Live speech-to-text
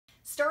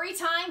Story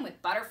time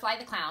with Butterfly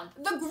the Clown.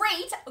 The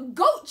Great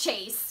Goat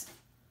Chase.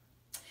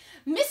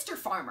 Mr.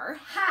 Farmer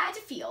had a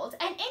field,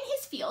 and in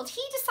his field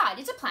he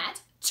decided to plant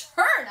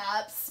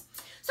turnips.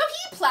 So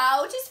he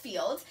plowed his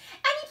field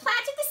and he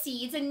planted the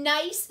seeds in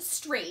nice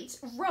straight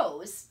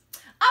rows,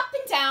 up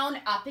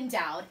and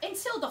down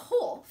until the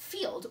whole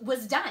field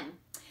was done.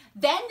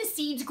 Then the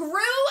seeds grew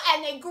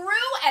and they grew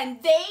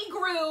and they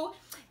grew.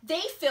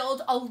 They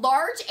filled a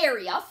large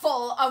area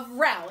full of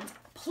round,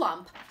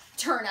 plump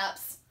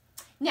turnips.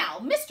 Now,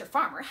 Mr.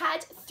 Farmer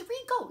had 3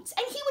 goats,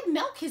 and he would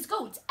milk his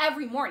goats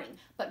every morning.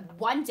 But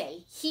one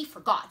day, he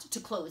forgot to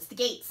close the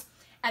gates.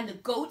 And the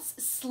goats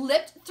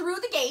slipped through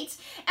the gate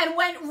and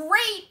went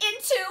right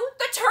into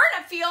the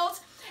turnip field.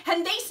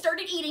 And they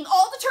started eating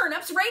all the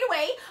turnips right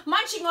away,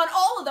 munching on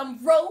all of them,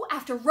 row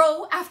after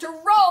row after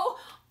row.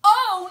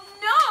 Oh,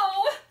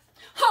 no!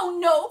 Oh,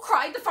 no,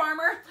 cried the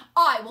farmer.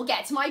 I will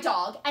get my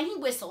dog. And he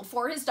whistled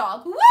for his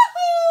dog.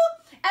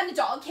 Woohoo! And the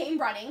dog came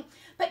running.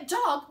 But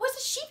Dog was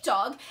a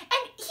sheepdog,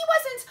 and he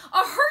wasn't a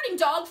herding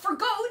dog for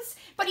goats,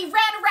 but he ran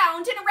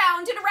around and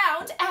around and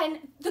around,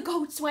 and the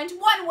goats went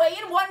one way,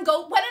 and one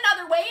goat went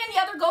another way, and the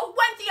other goat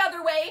went the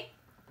other way.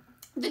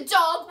 The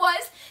dog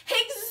was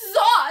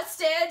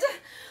exhausted.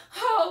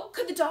 Oh,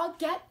 could the dog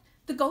get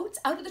the goats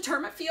out of the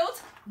turnip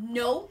field?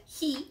 No,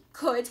 he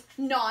could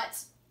not.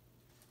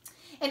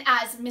 And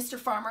as Mr.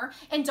 Farmer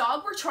and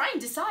Dog were trying to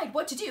decide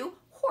what to do,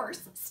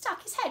 Horse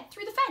stuck his head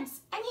through the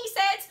fence, and he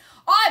said,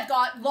 I've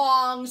got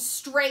long,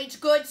 straight,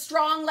 good,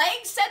 strong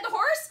legs, said the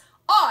horse.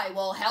 I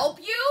will help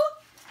you.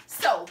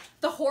 So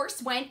the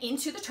horse went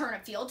into the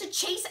turnip field to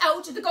chase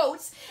out the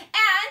goats,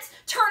 and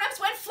turnips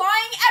went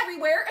flying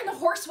everywhere, and the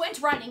horse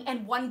went running,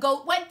 and one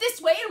goat went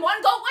this way, and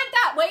one goat went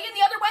that way, and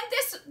the other went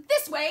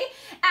this way.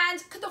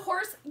 And could the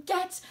horse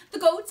get the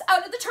goats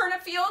out of the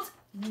turnip field?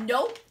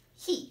 No,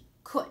 he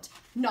could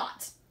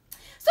not.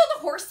 So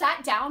the horse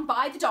sat down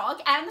by the dog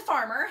and the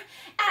farmer,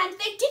 and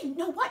they didn't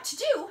know what to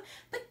do.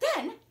 But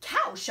then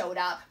Cow showed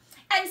up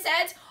and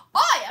said,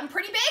 I am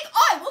pretty big,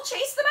 I will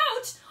chase them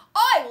out.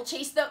 I will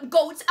chase the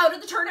goats out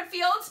of the turnip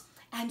field.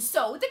 And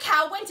so the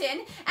cow went in,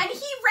 and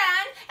he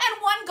ran,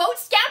 and one goat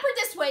scampered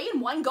this way,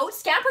 and one goat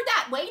scampered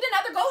that way, and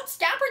another goat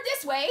scampered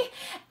this way.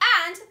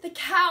 And the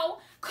cow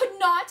could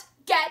not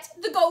get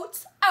the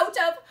goats out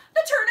of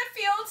the turnip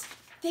field.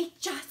 They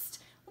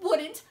just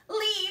wouldn't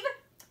leave.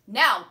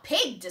 Now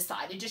Pig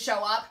decided to show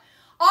up.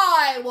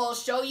 I will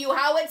show you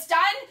how it's done.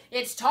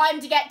 It's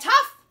time to get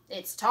tough.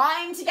 It's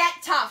time to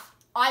get tough.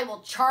 I will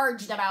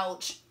charge them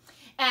out.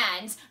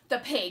 And the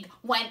pig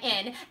went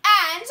in,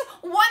 and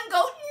one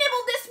goat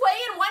nibbled this way,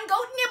 and one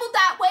goat nibbled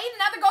that way, and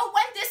another goat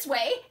went this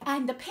way,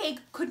 and the pig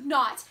could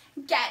not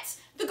get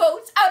the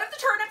goats out of the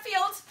turnip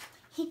field.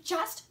 He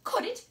just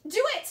couldn't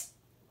do it.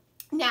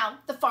 Now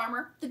the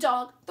farmer, the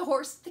dog, the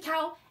horse, the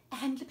cow,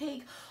 and the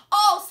pig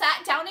all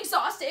sat down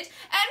exhausted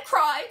and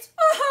cried.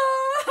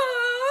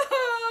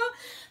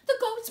 The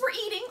goats were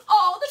eating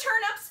all the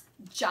turnips.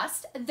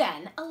 Just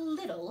then a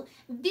little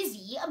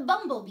busy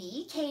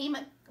bumblebee came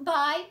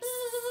by.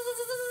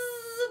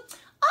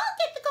 I'll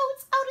get the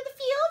goats out of the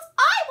field.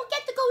 I will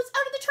get the goats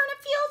out of the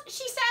turnip field,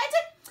 she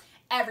said.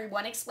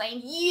 Everyone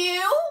exclaimed,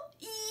 you?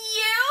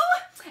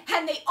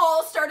 And they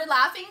all started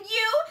laughing.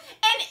 You,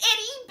 an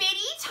itty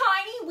bitty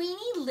tiny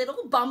weeny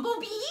little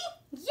bumblebee?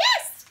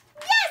 Yes,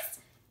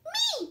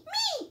 me.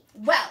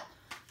 Well,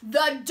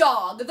 the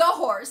dog, the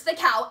horse, the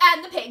cow,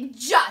 and the pig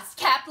just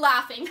kept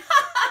laughing.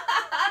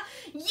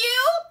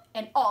 You?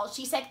 And all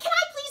she said, can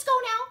I please go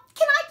now?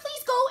 Can I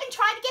please go and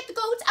try to get the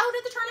goats out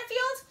of the turnip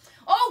field?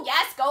 Oh,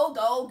 yes,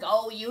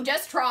 go, you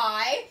just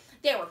try.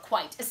 They were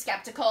quite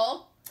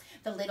skeptical.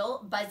 The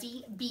little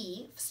buzzy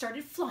bee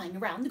started flying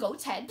around the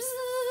goat's head.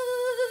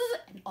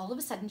 And all of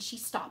a sudden she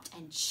stopped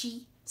and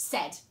she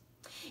said,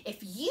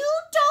 if you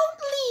don't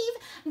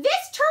leave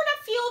this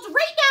turnip field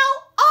right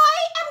now, I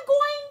am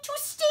going to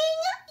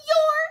sting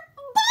your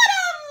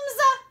bottoms.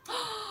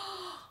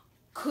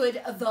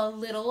 Could the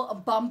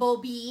little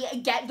bumblebee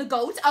get the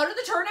goats out of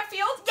the turnip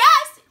field?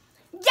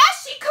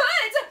 Yes, she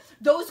could.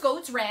 Those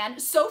goats ran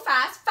so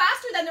fast,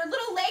 faster than their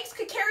little legs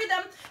could carry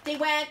them. They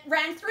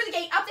ran through the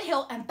gate, up the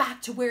hill, and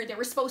back to where they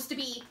were supposed to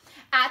be.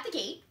 At the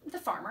gate, the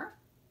farmer,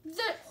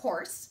 the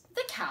horse,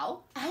 the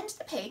cow, and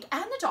the pig,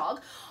 and the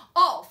dog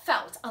all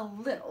felt a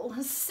little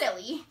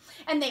silly,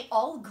 and they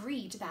all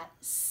agreed that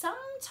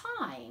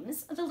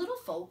sometimes the little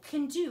folk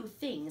can do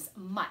things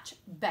much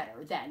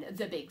better than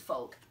the big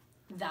folk.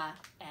 The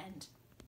end.